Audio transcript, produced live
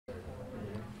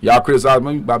Y'all criticize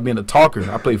me about being a talker.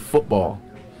 I play football.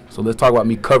 So let's talk about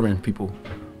me covering people.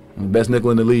 I'm the best nickel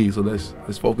in the league. So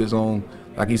let's focus on,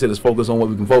 like he said, let's focus on what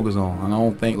we can focus on. And I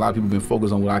don't think a lot of people have been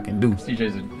focused on what I can do. CJ,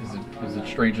 is it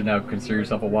strange to now consider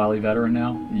yourself a wily veteran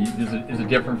now? Is it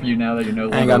different for you now that you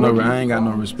know? I ain't got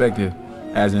no respect here.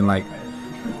 As in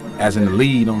the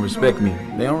league don't respect me.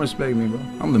 They don't respect me, bro.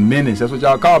 I'm the menace. That's what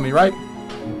y'all call me, right?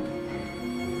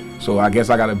 So I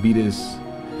guess I gotta be this.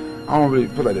 I don't really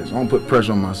put like this. I don't put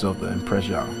pressure on myself to impress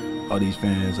y'all, or these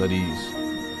fans, or these.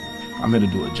 I'm here to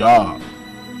do a job.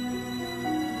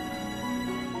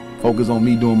 Focus on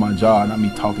me doing my job, not me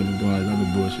talking and doing this other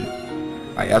bullshit.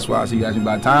 Like that's why I see you asking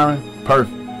about Tyron.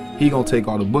 Perfect. He gonna take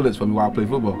all the bullets for me while I play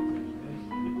football.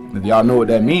 If y'all know what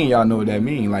that mean, y'all know what that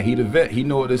mean. Like he the vet, he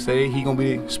know what to say. He gonna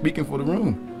be speaking for the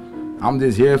room. I'm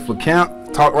just here for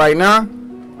camp, talk right now,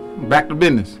 back to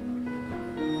business.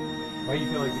 Why do you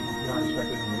feel like you're not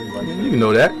respected in the league? Like you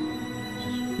know that.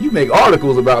 You make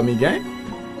articles about me, gang.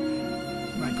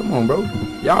 Like, come on, bro.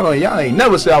 Y'all ain't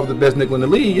never said I was the best nickel in the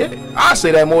league yet. I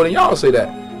say that more than y'all say that.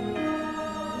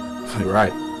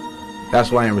 Right.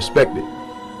 That's why I ain't respected.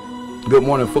 Good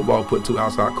Morning Football put 2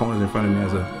 outside corners in front of me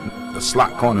as a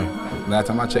slot corner. Last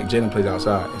time I checked, Jalen plays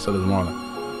outside instead of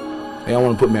Marlon. They don't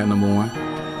want to put me at number 1.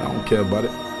 I don't care about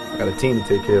it. I got a team to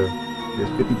take care of. There's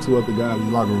 52 other guys in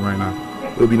the locker room right now.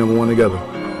 We'll be number 1 together.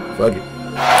 Fuck it.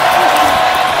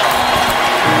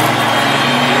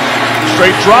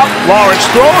 Straight drop. Lawrence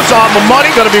throws on the money.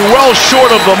 Going to be well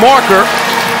short of the marker.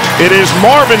 It is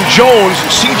Marvin Jones.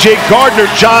 C.J.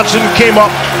 Gardner-Johnson came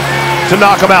up to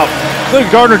knock him out. Look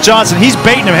at Gardner-Johnson. He's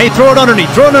baiting him. Hey, throw it underneath.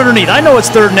 Throw it underneath. I know it's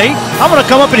 3rd and 8. I'm going to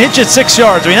come up and hit you at 6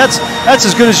 yards. I mean, that's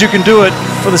as good as you can do it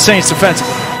for the Saints defensively.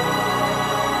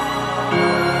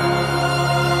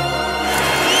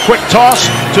 Quick toss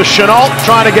to Shenault,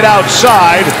 trying to get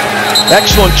outside.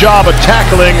 Excellent job of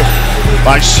tackling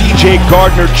by C.J.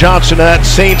 Gardner-Johnson and that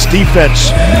Saints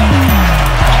defense.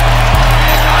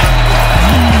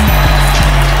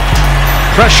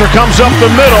 Pressure comes up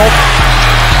the middle.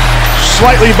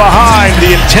 Slightly behind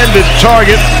the intended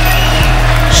target.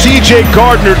 C.J.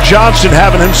 Gardner-Johnson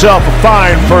having himself a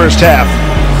fine first half.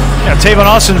 Yeah, Tavon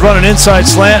Austin's running inside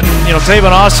slant. And,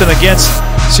 Tavon Austin against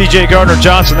C.J.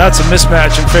 Gardner-Johnson. That's a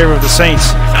mismatch in favor of the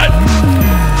Saints.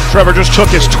 Trevor just took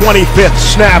his 25th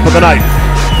snap of the night.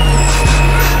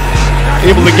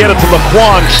 Able to get it to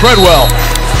ᵂᴰ⁴ ᴸ.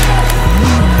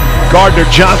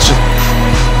 Gardner-Johnson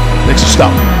makes a stop.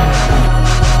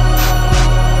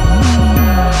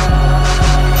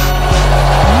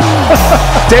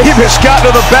 Davis got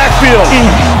to the backfield,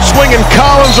 swinging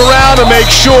Collins around to make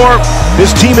sure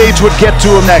his teammates would get to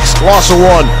him next. Loss of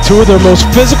 1. 2 of their most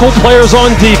physical players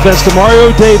on defense,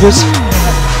 Demario Davis,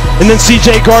 and then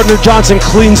C.J. Gardner-Johnson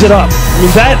cleans it up. I mean,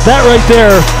 that right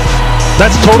there,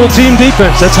 that's total team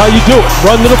defense. That's how you do it.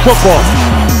 Run to the football.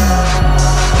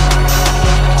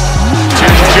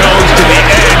 Jones to the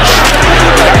edge.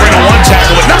 Covering a 1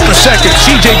 tackle, but not the second.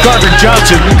 C.J.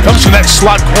 Gardner-Johnson comes from that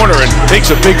slot corner and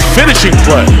makes a big finishing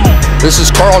play. This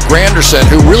is Carl Granderson,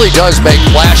 who really does make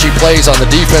flashy plays on the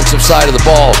defensive side of the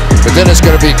ball, but then it's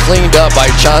going to be cleaned up by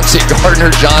Chauncey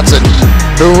Gardner-Johnson,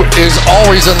 who is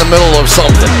always in the middle of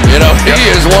something. He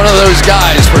is one of those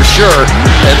guys for sure,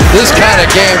 and this kind of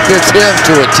game fits him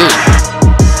to a T.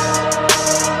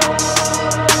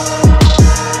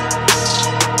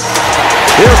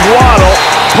 Here's Waddle,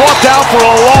 brought down for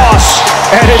a loss,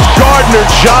 and it's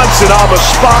Gardner-Johnson on the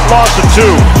spot, loss of 2.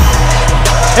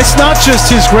 It's not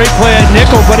just his great play at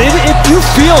nickel, but if you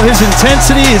feel his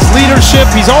intensity, his leadership,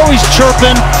 he's always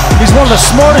chirping. He's one of the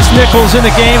smartest nickels in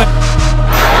the game.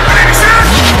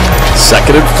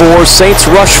 2nd and 4, Saints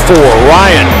rush 4.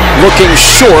 Ryan looking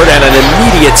short, and an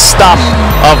immediate stop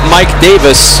of Mike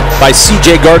Davis by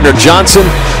C.J. Gardner-Johnson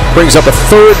brings up a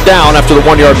 3rd down after the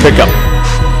 1-yard pickup.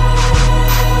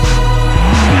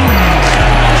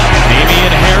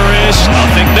 Damian Harris,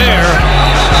 nothing there.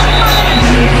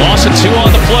 Loss of 2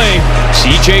 on the play.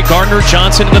 C.J.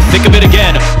 Gardner-Johnson in the thick of it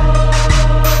again.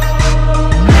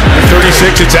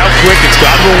 36, it's out quick. It's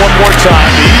Gardner one more time.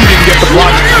 He didn't get the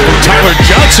block from Tyler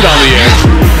Johnson on the edge,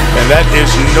 and that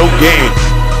is no gain.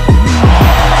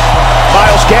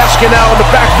 Myles Gaskin now in the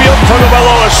backfield.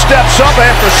 Tagovailoa steps up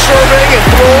after surveying and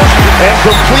throws and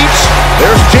completes.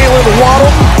 There's Jalen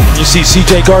Waddle. You see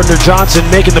C.J. Gardner-Johnson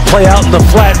making the play out in the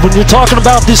flat. When you're talking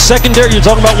about this secondary, you're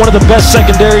talking about one of the best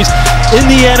secondaries in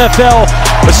the NFL.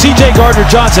 But C.J.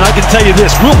 Gardner-Johnson, I can tell you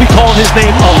this, we'll be calling his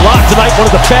name a lot tonight. One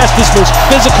of the fastest, most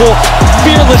physical,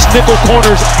 fearless nickel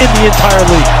corners in the entire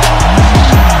league.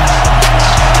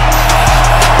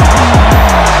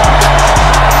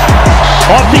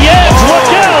 Off the edge, look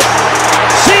out!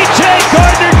 C.J.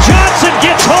 Gardner-Johnson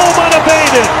gets home.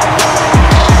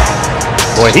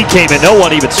 Boy, he came in, no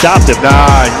one even stopped him.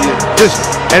 Nah,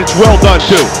 and it's well done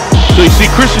too. So you see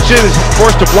Christensen is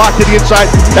forced to block to the inside.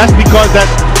 That's because that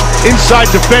inside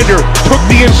defender took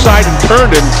the inside and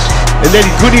turned him, and then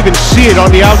he couldn't even see it on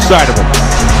the outside of him.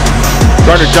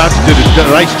 Gardner-Johnson did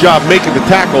a nice job making the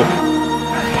tackle.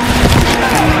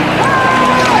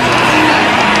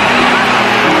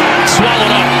 Swallowed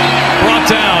up, brought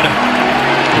down.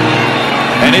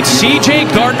 And it's C.J.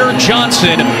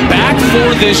 Gardner-Johnson back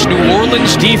for this New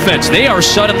Orleans defense. They are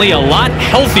suddenly a lot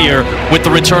healthier with the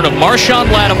return of ᵂᴰ⁴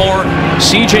 ᴸ,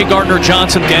 C.J.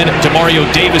 Gardner-Johnson, and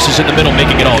Demario Davis is in the middle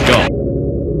making it all go.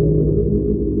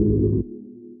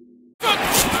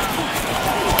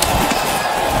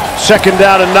 Second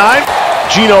down and 9.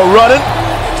 Gino running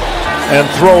and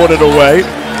throwing it away.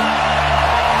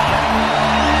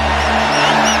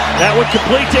 That one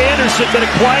complete to Anderson. Been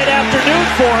a quiet afternoon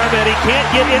for him, and he can't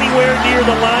get anywhere near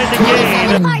the line to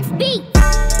gain.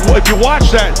 Well, if you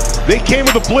watch that, they came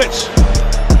with a blitz.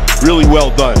 Really well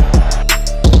done.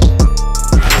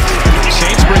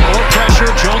 Saints bring more pressure.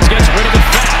 Jones gets rid of it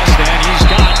fast, and he's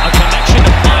got a connection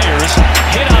to Myers.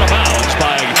 Hit out of bounds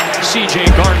by C.J.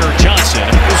 Gardner-Johnson.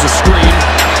 There's a screen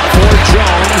for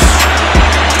Jones.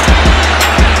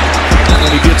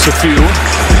 And he gets a few.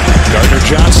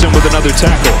 Gardner-Johnson with another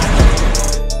tackle.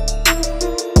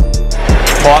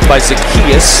 Caught by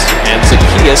Zacchaeus, and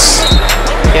Zacchaeus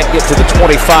can't get to the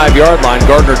 25-yard line.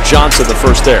 Gardner-Johnson the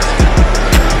first there.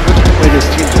 The way this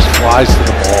team just flies to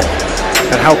the ball,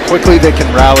 and how quickly they can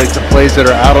rally to plays that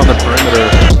are out on the perimeter.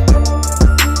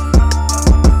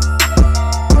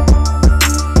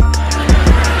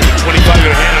 25 going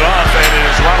to hand it off, and it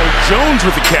is Ronald Jones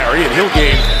with the carry, and he'll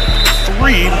gain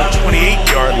 3 from the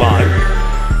 28-yard line.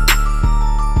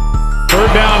 Third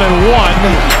down and 1.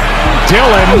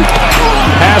 Dillon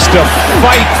has to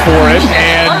fight for it,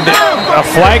 and a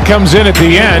flag comes in at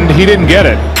the end. He didn't get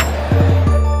it.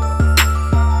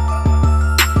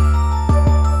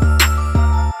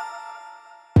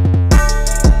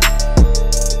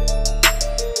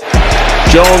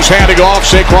 Jones handing off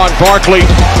Saquon Barkley.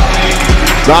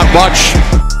 Not much.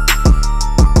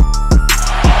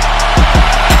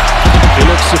 He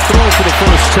looks to throw for the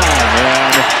first time,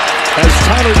 and has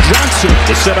Tyler Johnson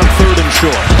to set up third and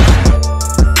short.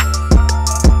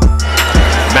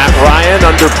 Matt Ryan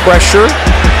under pressure.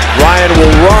 Ryan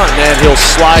will run, and he'll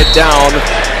slide down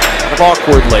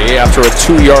awkwardly after a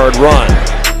 2-yard run.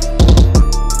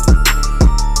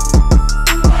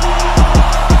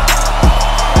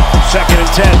 Second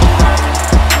and 10.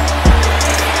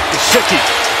 Ceedy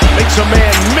makes a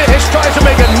man miss, tries to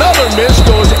make another miss,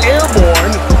 goes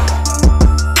airborne.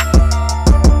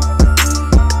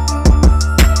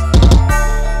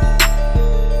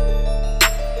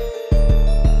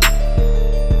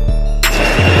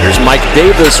 Here's Mike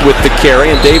Davis with the carry,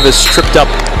 and Davis tripped up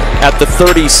at the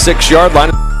 36-yard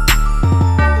line.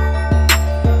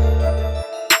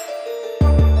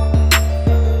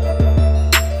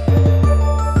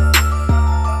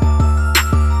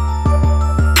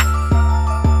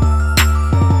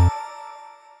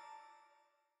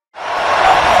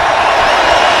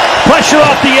 Pressure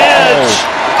off the edge.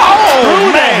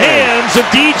 Through the hands of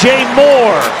DJ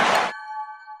Moore.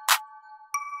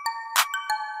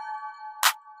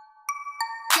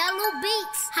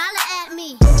 Beats, holla at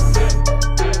me.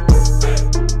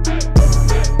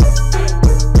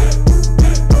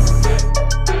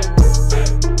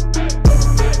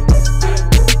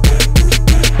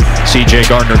 C.J.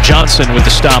 Gardner-Johnson with the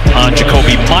stop on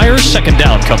Jakobi Meyers. Second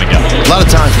down coming up. A lot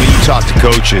of times when you talk to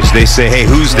coaches, they say, hey,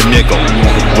 who's the nickel?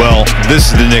 Well,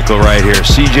 this is the nickel right here.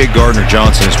 C.J.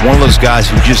 Gardner-Johnson is one of those guys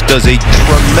who just does a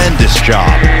tremendous job.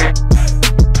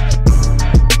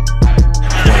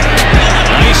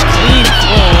 Nice clean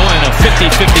throw and a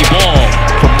 50-50 ball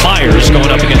from Myers going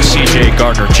up against C.J.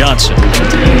 Gardner-Johnson.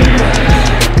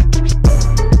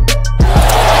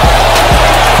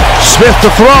 Smith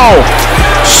to throw.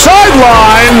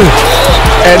 Sideline,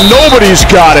 and nobody's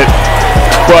got it.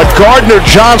 But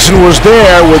Gardner-Johnson was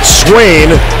there with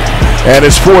Swain, and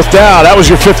it's fourth down. That was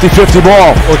your 50-50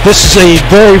 ball. Well, this is a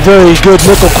very, very good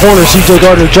nickel corner, C.J.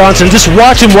 Gardner-Johnson. Just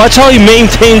watch him. Watch how he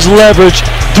maintains leverage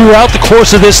throughout the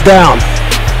course of this down.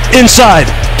 Inside.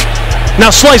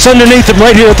 Now slice underneath him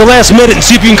right here at the last minute and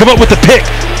see if you can come up with the pick.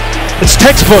 It's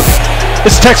textbook.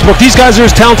 It's textbook. These guys are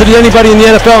as talented as anybody in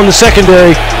the NFL in the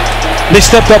secondary. They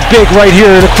stepped up big right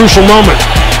here at a crucial moment.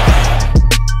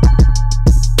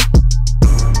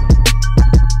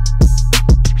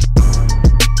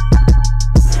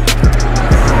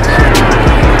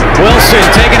 Wilson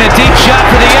taking a deep shot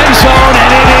for the end zone, and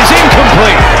it is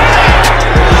incomplete.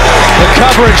 The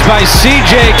coverage by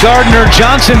C.J.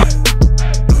 Gardner-Johnson.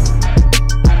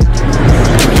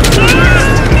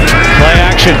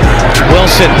 action.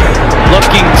 Wilson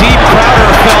looking deep. Crowder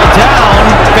fell down.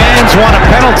 Fans want a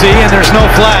penalty, and there's no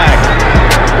flag.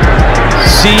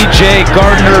 C.J.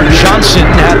 Gardner-Johnson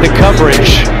had the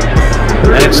coverage,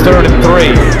 and it's 3rd and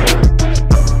 3.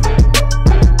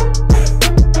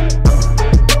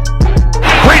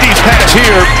 Brady's pass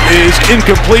here is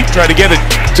incomplete. Try to get it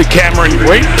to Cameron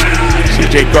Wait.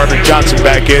 C.J. Gardner-Johnson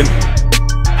back in.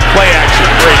 Play action,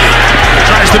 Brady.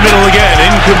 Tries the middle again,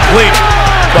 incomplete.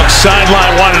 Bucks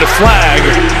sideline wanted a flag.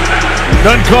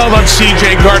 None called on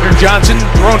C.J. Gardner-Johnson.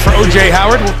 Thrown for O.J.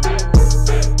 Howard.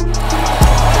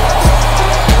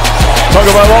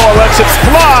 Tagovailoa lets it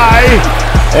fly.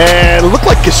 And it looked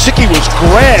like Gesicki was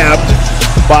grabbed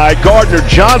by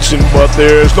Gardner-Johnson, but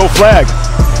there's no flag.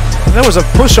 That was a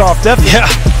push-off, definitely. Yeah.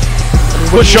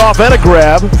 Push-off and a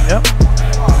grab. Yep.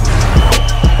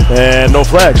 And no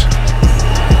flags.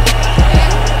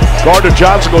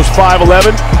 Gardner-Johnson goes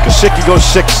 5'11". Gesicki goes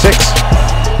 6'6".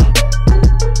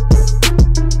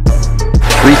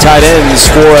 3 tight ends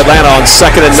for Atlanta on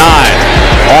 2nd and 9.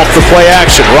 Off the play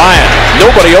action. Ryan,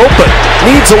 nobody open.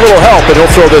 Needs a little help, and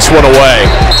he'll throw this one away.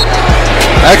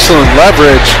 Excellent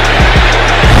leverage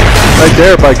right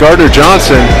there by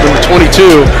Gardner-Johnson, number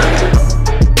 22.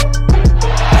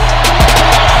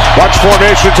 Watch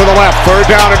formation to the left. 3rd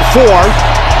down and 4.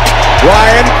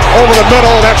 Ryan over the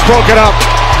middle. That's broken up.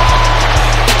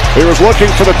 He was looking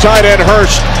for the tight end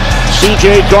Hurst.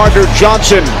 C.J.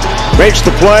 Gardner-Johnson makes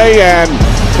the play, and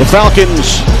the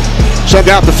Falcons send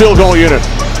out the field goal unit.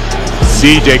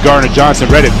 C.J. Gardner-Johnson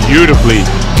read it beautifully.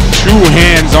 2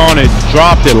 hands on it,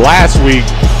 dropped it last week.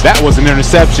 That was an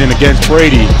interception against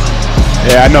Brady.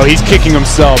 Yeah, I know he's kicking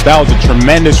himself. That was a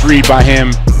tremendous read by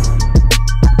him.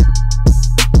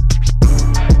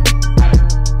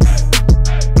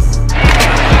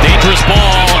 Dangerous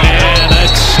ball, and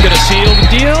that's going to seal the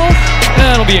deal.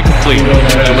 And it'll be incomplete.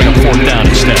 They'll bring up 4th down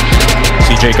instead.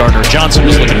 C.J. Gardner-Johnson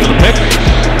was looking for the pick.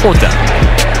 4th down.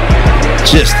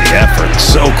 Just the effort.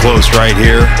 So close right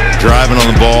here. Driving on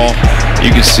the ball. You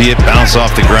can see it bounce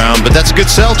off the ground, but that's a good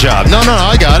sell job. No,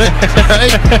 I got it.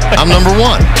 Right? I'm number 1.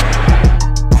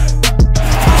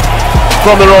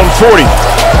 From their own 40.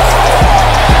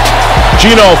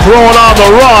 Gino throwing on the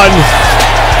run.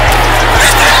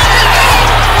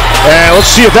 And let's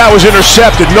see if that was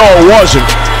intercepted. No, it wasn't.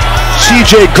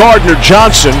 C.J.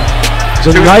 Gardner-Johnson.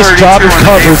 It's a nice job of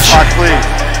coverage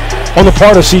on the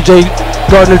part of C.J.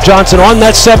 Gardner-Johnson on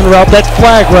that 7 route, that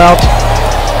flag route.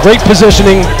 Great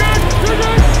positioning.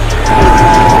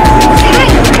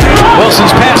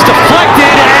 Wilson's pass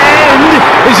deflected, and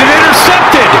is it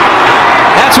intercepted?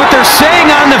 That's what they're saying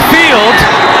on the field.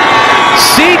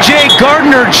 C.J.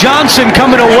 Gardner-Johnson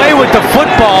coming away with the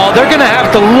football. They're going to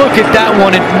have to look at that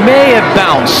one. It may have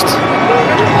bounced.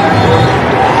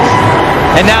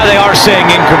 And now they are saying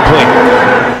incomplete.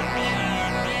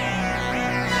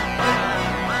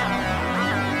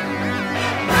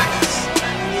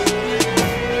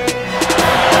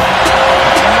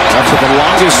 After the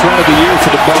longest run of the year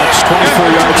for the Bucks,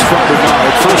 24 yards from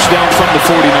Bernard. 1st down from the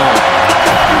 49.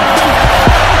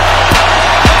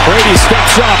 Brady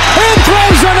steps up and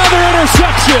throws another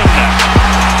interception.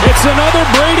 It's another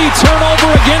Brady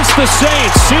turnover against the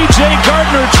Saints. C.J.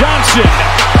 Gardner-Johnson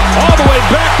all the way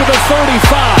back to the 35.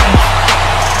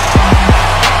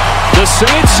 The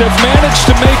Saints have managed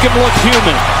to make him look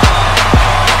human.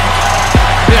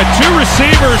 Yeah, 2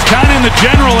 receivers kind of in the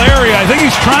general area. I think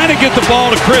he's trying to get the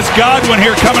ball to Chris Godwin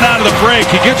here coming out of the break.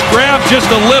 He gets grabbed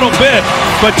just a little bit,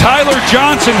 but Tyler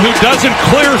Johnson, who doesn't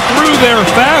clear through there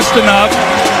fast enough,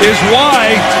 is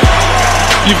why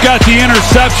you've got the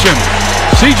interception.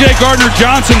 C.J.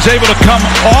 Gardner-Johnson's able to come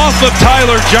off of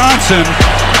Tyler Johnson.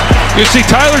 You see,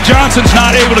 Tyler Johnson's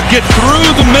not able to get through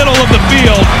the middle of the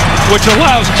field, which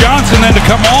allows Johnson then to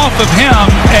come off of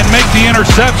him and make the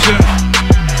interception.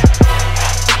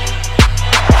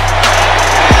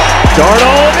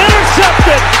 Darnold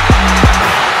intercepted.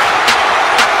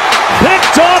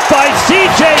 Picked off by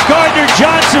C.J.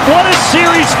 Gardner-Johnson. What a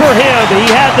series for him.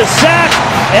 He had the sack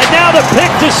and now the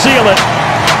pick to seal it.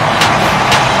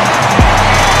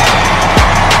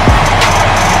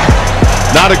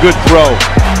 Not a good throw.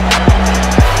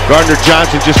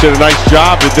 Gardner-Johnson just did a nice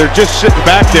job. They're just sitting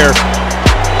back there.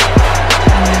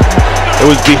 It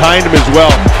was behind him as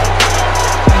well.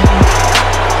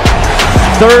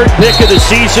 3rd pick of the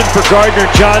season for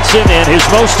Gardner-Johnson and his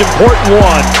most important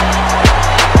one.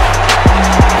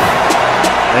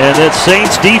 And that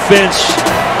Saints defense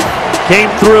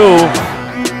came through.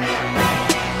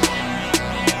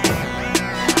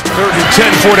 3rd and 10,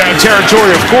 4 down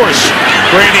territory, of course.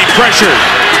 Brady pressured.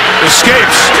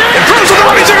 escapes and throws to the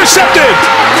right. He's intercepted.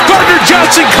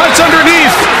 Gardner-Johnson cuts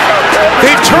underneath.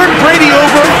 They've turned Brady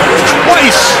over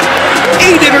twice.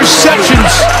 8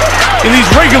 interceptions in these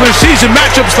regular season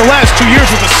matchups the last 2 years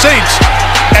with the Saints.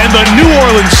 And the New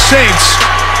Orleans Saints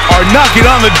are knocking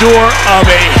on the door of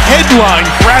a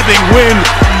headline-grabbing win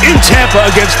in Tampa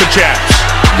against the Jacks.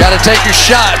 Got to take your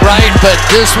shot, right? But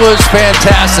this was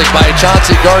fantastic by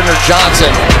Chauncey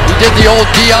Gardner-Johnson. He did the old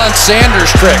Deion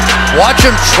Sanders trick. Watch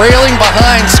him trailing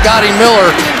behind Scotty Miller,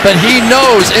 but he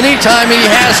knows anytime he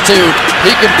has to,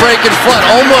 he can break in front,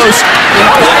 almost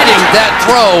inviting that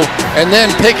throw and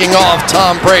then picking off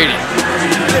Tom Brady.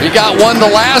 He got one the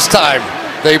last time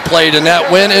they played in that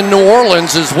win in New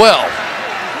Orleans as well.